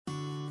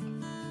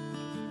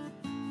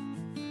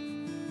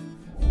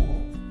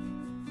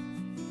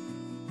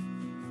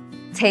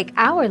Take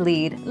our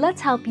lead,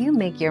 let's help you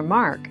make your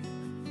mark.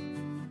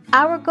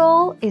 Our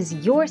goal is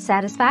your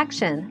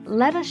satisfaction.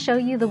 Let us show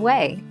you the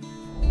way.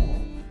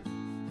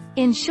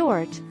 In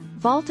short,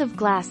 Vault of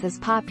Glass is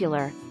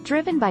popular,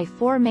 driven by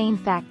four main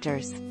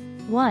factors.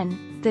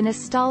 1. The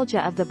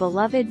nostalgia of the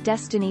beloved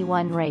Destiny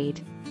 1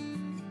 raid.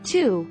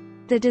 2.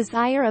 The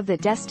desire of the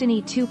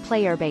Destiny 2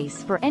 player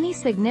base for any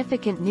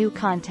significant new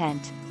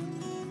content.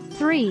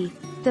 3.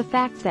 The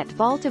fact that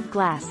Vault of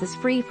Glass is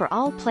free for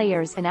all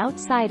players and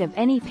outside of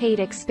any paid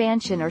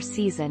expansion or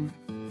season.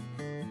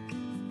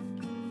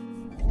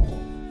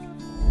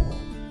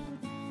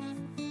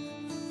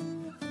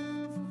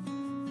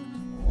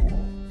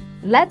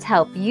 Let's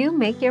help you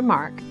make your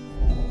mark.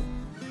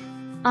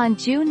 On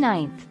June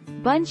 9th,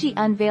 Bungie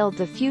unveiled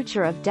the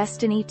future of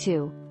Destiny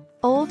 2.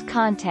 Old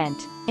content,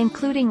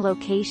 including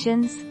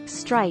locations,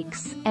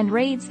 strikes, and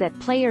raids that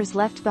players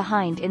left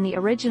behind in the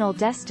original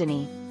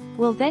Destiny,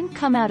 will then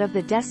come out of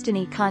the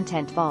Destiny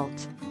Content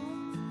Vault.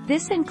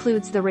 This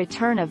includes the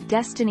return of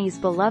Destiny's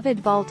beloved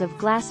Vault of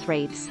Glass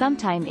raid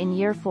sometime in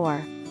Year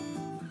 4.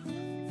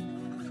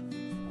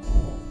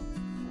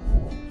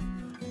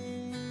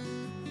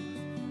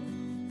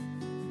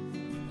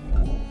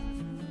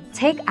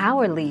 Take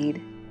our lead.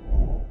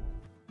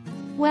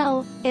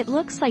 Well, it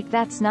looks like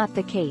that's not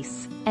the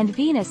case, and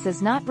Venus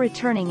is not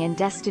returning in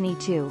Destiny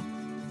 2.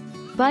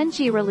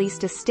 Bungie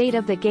released a State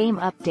of the Game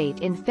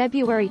update in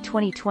February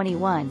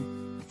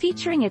 2021,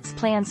 featuring its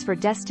plans for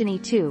Destiny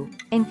 2,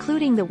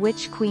 including the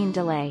Witch Queen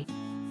delay.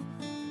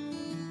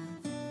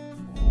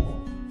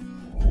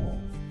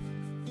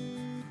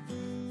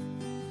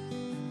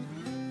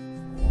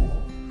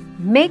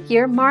 Make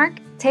your mark,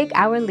 take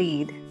our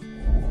lead.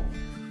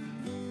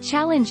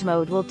 Challenge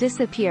mode will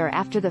disappear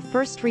after the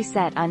first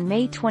reset on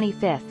May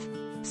 25th,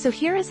 so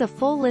here is a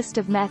full list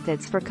of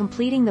methods for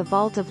completing the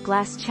Vault of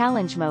Glass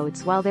challenge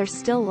modes while they're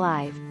still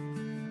live.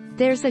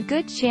 There's a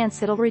good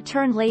chance it'll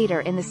return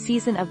later in the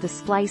season of the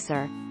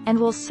Splicer, and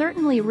will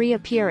certainly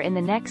reappear in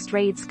the next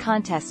raid's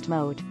contest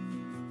mode.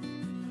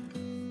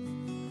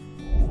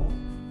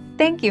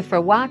 Thank you for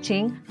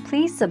watching.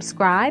 Please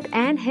subscribe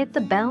and hit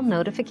the bell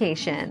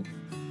notification.